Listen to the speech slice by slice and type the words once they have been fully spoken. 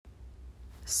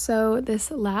So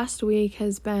this last week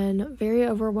has been very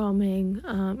overwhelming.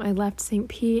 I left St.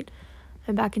 Pete.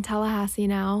 I'm back in Tallahassee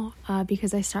now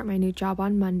because I start my new job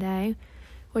on Monday,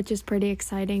 which is pretty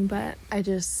exciting, but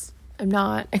I'm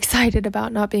not excited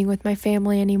about not being with my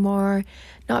family anymore,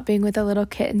 not being with the little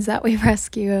kittens that we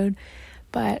rescued.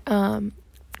 But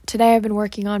today I've been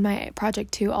working on my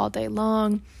project 2 all day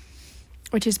long,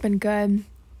 which has been good.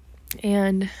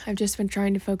 And I've just been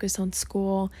trying to focus on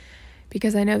school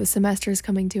because I know the semester is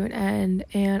coming to an end.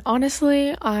 And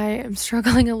honestly, I am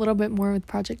struggling a little bit more with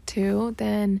project 2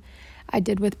 than I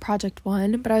did with project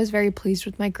 1, but I was very pleased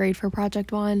with my grade for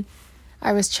project 1.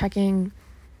 I was checking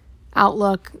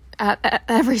Outlook at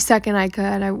every second I could.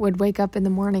 I would wake up in the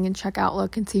morning and check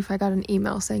Outlook and see if I got an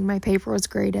email saying my paper was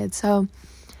graded. So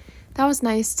that was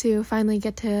nice to finally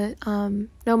get to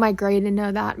know my grade and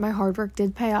know that my hard work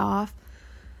did pay off.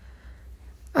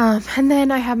 And then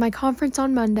I have my conference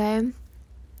on Monday,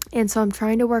 and so I'm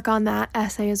trying to work on that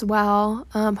essay as well,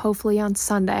 hopefully on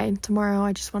Sunday. Tomorrow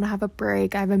I just want to have a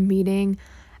break. I have a meeting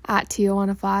at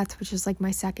Tijuana Flats, which is like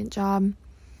my second job.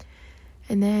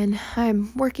 And then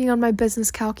I'm working on my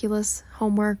business calculus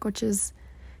homework, which is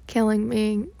killing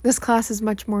me. This class is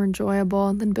much more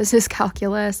enjoyable than business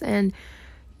calculus, and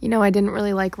I didn't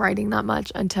really like writing that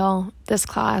much until this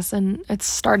class, and it's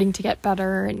starting to get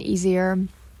better and easier.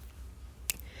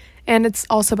 And it's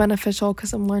also beneficial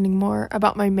because I'm learning more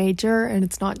about my major, and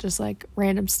it's not just like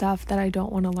random stuff that I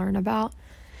don't want to learn about.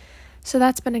 So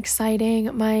that's been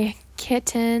exciting. My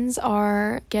kittens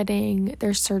are getting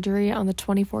their surgery on the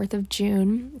 24th of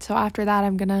June. So after that,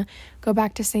 I'm going to go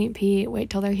back to St. Pete, wait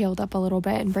till they're healed up a little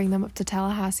bit, and bring them up to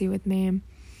Tallahassee with me.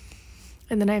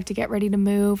 And then I have to get ready to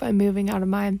move. I'm moving out of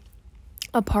my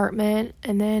apartment,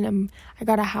 and then I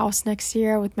got a house next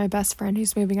year with my best friend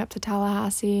who's moving up to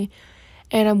Tallahassee.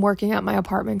 And I'm working at my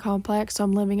apartment complex, so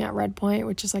I'm living at Red Point,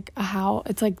 which is like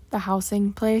it's like the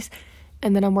housing place,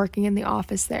 and then I'm working in the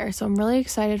office there. So I'm really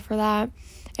excited for that.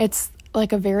 It's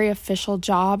like a very official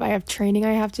job. I have training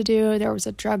I have to do. There was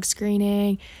a drug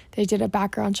screening. They did a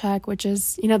background check, which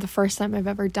is, the first time I've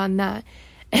ever done that.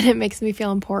 And it makes me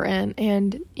feel important.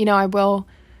 And, I will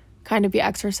kind of be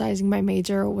exercising my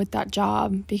major with that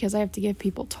job because I have to give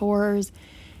people tours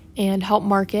and help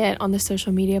market on the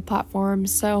social media platforms.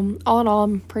 So all in all,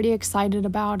 I'm pretty excited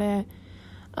about it.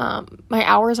 My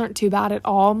hours aren't too bad at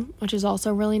all, which is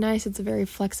also really nice. It's a very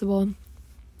flexible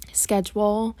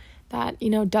schedule that,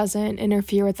 doesn't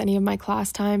interfere with any of my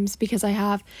class times because I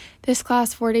have this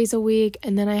class 4 days a week,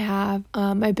 and then I have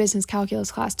my business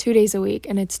calculus class 2 days a week,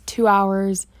 and it's 2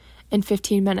 hours and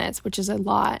 15 minutes, which is a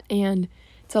lot. And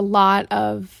it's a lot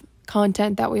of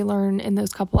content that we learn in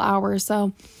those couple hours.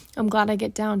 So I'm glad I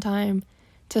get downtime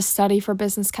to study for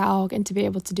business calc and to be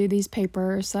able to do these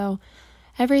papers. So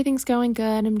everything's going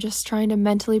good. I'm just trying to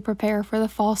mentally prepare for the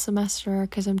fall semester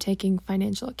because I'm taking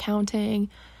financial accounting,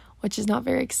 which is not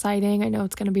very exciting. I know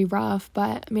it's going to be rough,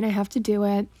 but I have to do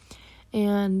it.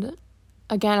 And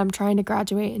again, I'm trying to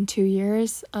graduate in 2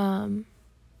 years,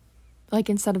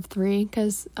 instead of 3,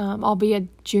 because I'll be a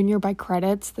junior by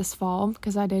credits this fall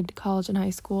because I did college and high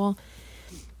school.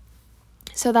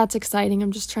 So that's exciting.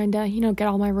 I'm just trying to, get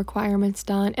all my requirements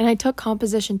done. And I took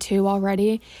composition 2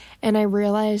 already, and I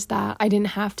realized that I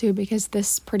didn't have to because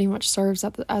this pretty much serves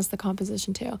as the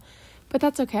composition 2. But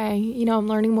that's okay. I'm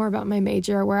learning more about my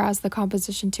major, whereas the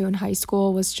composition 2 in high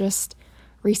school was just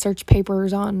research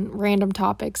papers on random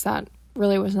topics that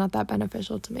really was not that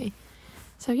beneficial to me.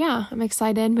 So yeah, I'm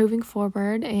excited moving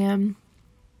forward, and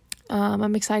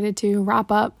I'm excited to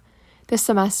wrap up this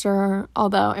semester,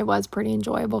 although it was pretty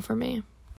enjoyable for me.